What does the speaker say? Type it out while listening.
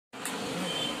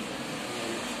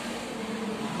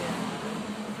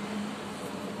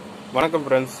வணக்கம்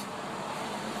ஃப்ரெண்ட்ஸ்.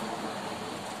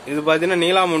 இது பார்த்தீங்கன்னா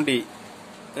நீலாம்பூண்டி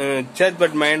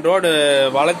சேத்பட் மெயின் ரோடு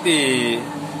வளத்தி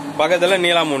பக்கத்தில்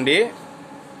நீலாம்பூண்டி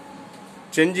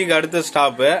செஞ்சிக்கு அடுத்த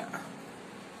ஸ்டாப்பு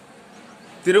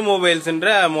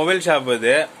திருமொபைல்ஸ்ன்ற மொபைல் ஷாப்.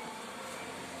 இது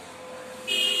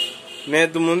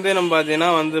நேற்று முன்தினம் பார்த்தீங்கன்னா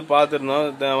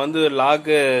பார்த்துருந்தோம்.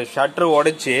 லாக்கு ஷட்ரு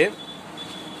உடைச்சி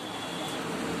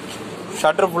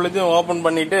ஷட்டர் ஃபுல்லையும் ஓப்பன்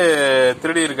பண்ணிட்டு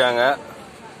திருடி இருக்காங்க.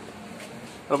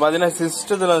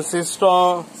 பார்த்தீங்கன்னா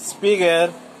சிஸ்டம் ஸ்பீக்கர்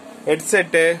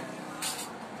ஹெட்செட்டு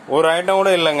ஒரு ஐட்டம்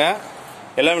கூட இல்லைங்க.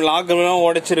 எல்லாமே லாக்கெல்லாம்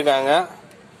உடைச்சிருக்காங்க.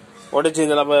 உடைச்சி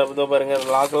இதெல்லாம் பாருங்க,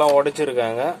 லாக்கெல்லாம்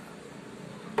உடைச்சிருக்காங்க.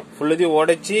 ஃபுல்லத்தையும்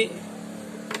உடைச்சி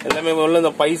எல்லாமே உள்ள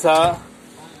இந்த பைசா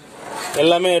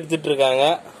எல்லாமே எடுத்துட்டு இருக்காங்க.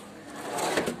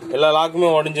 எல்லா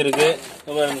லாக்குமே உடைஞ்சிருக்கு.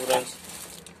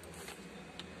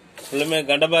 எல்லாமே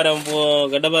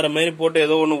கடப்பாரம் மாரி போட்டு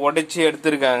ஏதோ ஒன்று உடைச்சி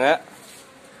எடுத்திருக்காங்க.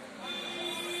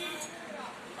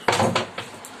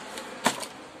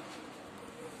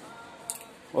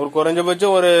 ஒரு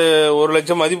குறைஞ்சபட்சம் ஒரு 1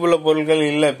 லட்சம் மதிப்புள்ள பொருட்கள்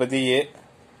இல்லை இப்போதைக்கு.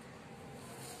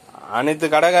 அனைத்து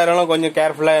கடைக்காரங்களும் கொஞ்சம்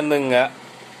கேர்ஃபுல்லாக இருந்துங்க.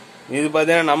 இது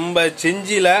பார்த்தீங்கன்னா நம்ம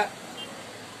செஞ்சியில்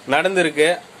நடந்திருக்கு.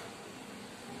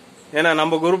 ஏன்னா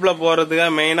நம்ம குரூப்பில்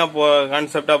போகிறதுக்காக மெயினாக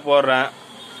கான்செப்டாக போடுறேன்.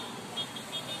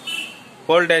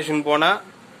 போலீஸ் ஸ்டேஷன் போனால்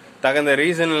தகுந்த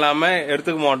ரீசன் இல்லாமல்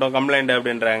எடுத்துக்க மாட்டோம் கம்ப்ளைண்ட்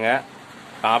அப்படின்றாங்க.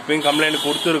 அப்பயும் கம்ப்ளைண்ட்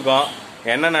கொடுத்துருக்கோம்.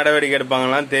 என்ன நடவடிக்கை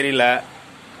எடுப்பாங்கலாம் தெரியல.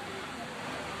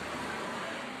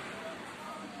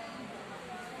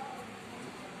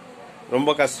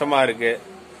 ரொம்ப கஷ்டமாக இருக்குது.